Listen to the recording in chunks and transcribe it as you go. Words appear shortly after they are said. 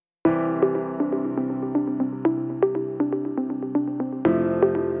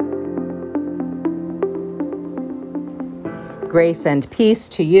Grace and peace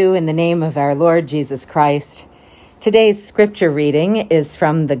to you in the name of our Lord Jesus Christ. Today's scripture reading is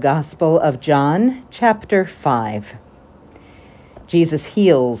from the Gospel of John, chapter 5. Jesus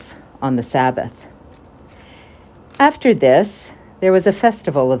heals on the Sabbath. After this, there was a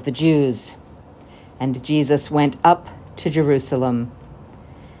festival of the Jews, and Jesus went up to Jerusalem.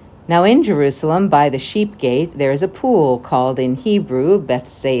 Now in Jerusalem, by the sheep gate, there is a pool called in Hebrew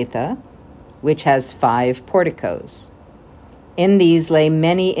Bethesda, which has 5 porticos. In these lay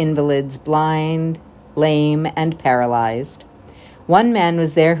many invalids, blind, lame, and paralyzed. One man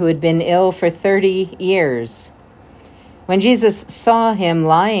was there who had been ill for 30 years. When Jesus saw him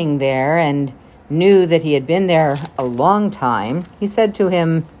lying there and knew that he had been there a long time, he said to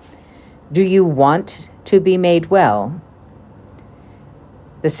him, "Do you want to be made well?"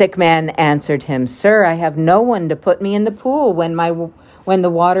 The sick man answered him, "Sir, I have no one to put me in the pool when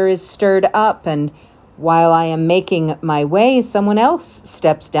the water is stirred up, and while I am making my way, someone else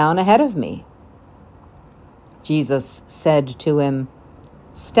steps down ahead of me." Jesus said to him,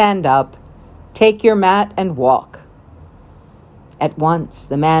 "Stand up, take your mat and walk." At once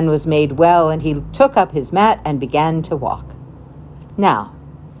the man was made well, and he took up his mat and began to walk. Now,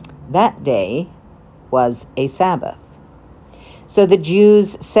 that day was a Sabbath. So the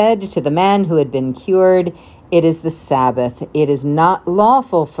Jews said to the man who had been cured, "It is the Sabbath. It is not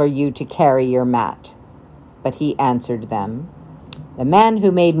lawful for you to carry your mat." But he answered them, "The man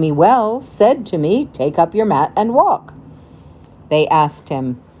who made me well said to me, 'Take up your mat and walk.'" They asked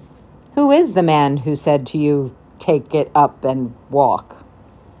him, "Who is the man who said to you, 'Take it up and walk'?"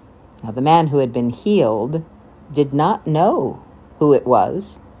 Now the man who had been healed did not know who it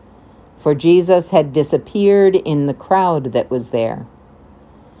was, for Jesus had disappeared in the crowd that was there.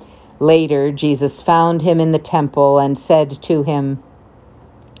 Later, Jesus found him in the temple and said to him,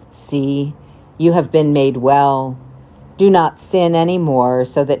 "See, you have been made well. Do not sin any more,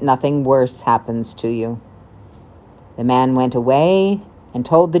 so that nothing worse happens to you." The man went away and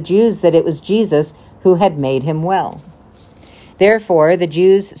told the Jews that it was Jesus who had made him well. Therefore, the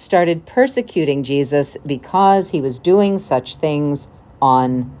Jews started persecuting Jesus because he was doing such things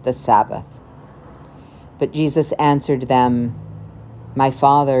on the Sabbath. But Jesus answered them, "My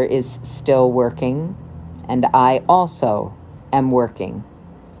Father is still working, and I also am working."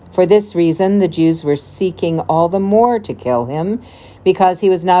 For this reason, the Jews were seeking all the more to kill him, because he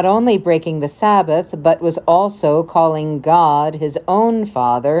was not only breaking the Sabbath, but was also calling God his own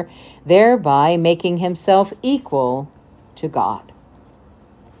Father, thereby making himself equal to God.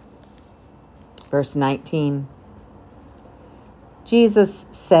 Verse 19. Jesus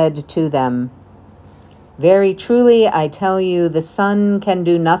said to them, "Very truly I tell you, the Son can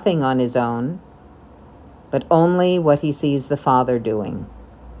do nothing on his own, but only what he sees the Father doing.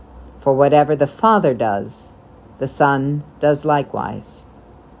 For whatever the Father does, the Son does likewise.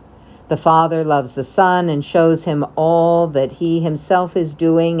 The Father loves the Son and shows him all that he himself is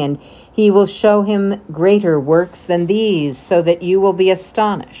doing, and he will show him greater works than these, so that you will be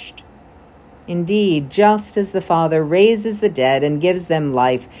astonished. Indeed, just as the Father raises the dead and gives them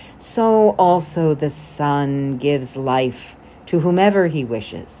life, so also the Son gives life to whomever he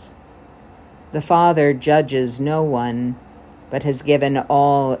wishes. The Father judges no one, but has given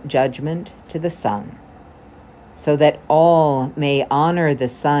all judgment to the Son, so that all may honor the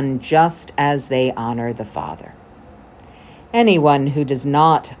Son just as they honor the Father. Anyone who does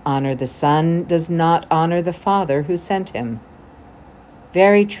not honor the Son does not honor the Father who sent him.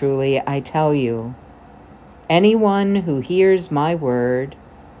 Very truly, I tell you, anyone who hears my word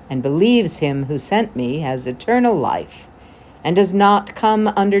and believes him who sent me has eternal life, and does not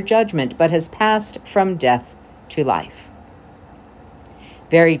come under judgment, but has passed from death to life.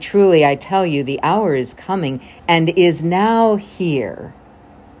 Very truly, I tell you, the hour is coming and is now here,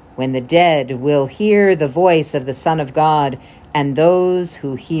 when the dead will hear the voice of the Son of God, and those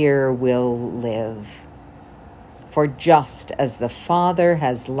who hear will live. For just as the Father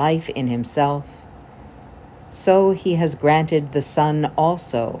has life in himself, so he has granted the Son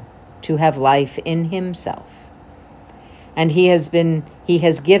also to have life in himself. And he has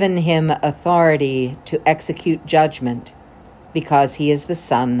given him authority to execute judgment, because he is the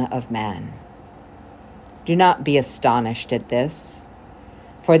Son of Man. Do not be astonished at this,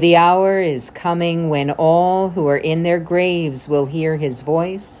 for the hour is coming when all who are in their graves will hear his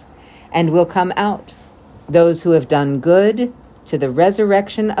voice and will come out, those who have done good to the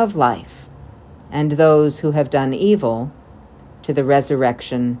resurrection of life, and those who have done evil to the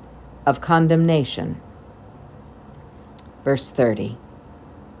resurrection of condemnation. Verse 30.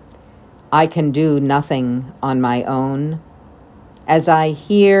 I can do nothing on my own. As I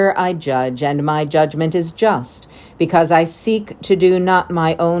hear, I judge, and my judgment is just, because I seek to do not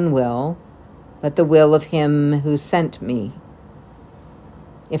my own will, but the will of him who sent me.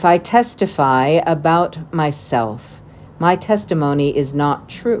 If I testify about myself, my testimony is not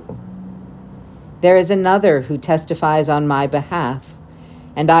true. There is another who testifies on my behalf,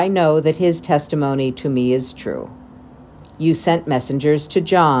 and I know that his testimony to me is true. You sent messengers to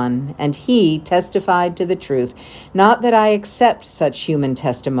John, and he testified to the truth. Not that I accept such human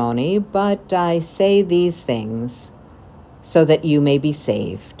testimony, but I say these things so that you may be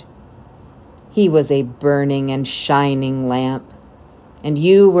saved. He was a burning and shining lamp, and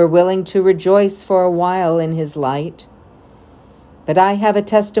you were willing to rejoice for a while in his light. But I have a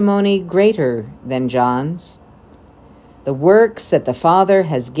testimony greater than John's, the works that the Father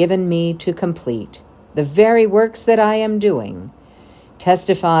has given me to complete. The very works that I am doing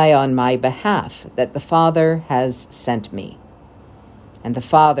testify on my behalf that the Father has sent me. And the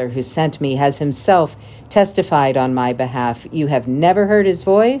Father who sent me has himself testified on my behalf. You have never heard his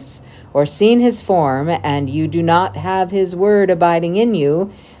voice or seen his form, and you do not have his word abiding in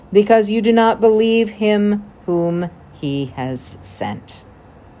you, because you do not believe him whom he has sent.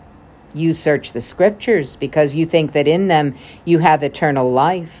 You search the Scriptures because you think that in them you have eternal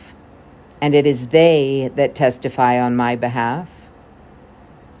life, and it is they that testify on my behalf.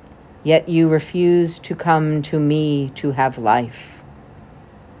 Yet you refuse to come to me to have life.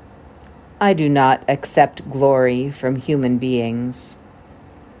 I do not accept glory from human beings,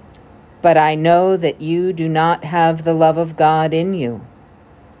 but I know that you do not have the love of God in you.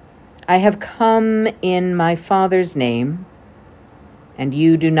 I have come in my Father's name, and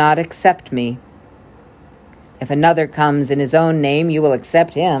you do not accept me. If another comes in his own name, you will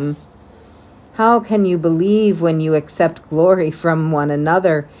accept him. How can you believe when you accept glory from one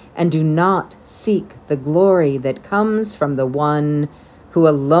another and do not seek the glory that comes from the one who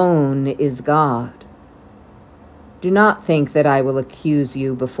alone is God? Do not think that I will accuse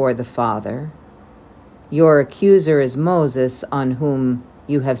you before the Father. Your accuser is Moses, on whom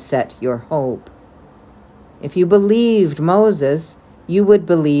you have set your hope. If you believed Moses, you would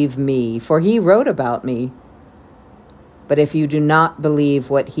believe me, for he wrote about me. But if you do not believe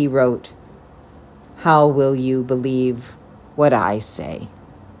what he wrote, how will you believe what I say?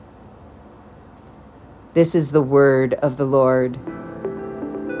 This is the word of the Lord.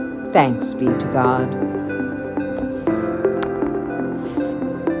 Thanks be to God.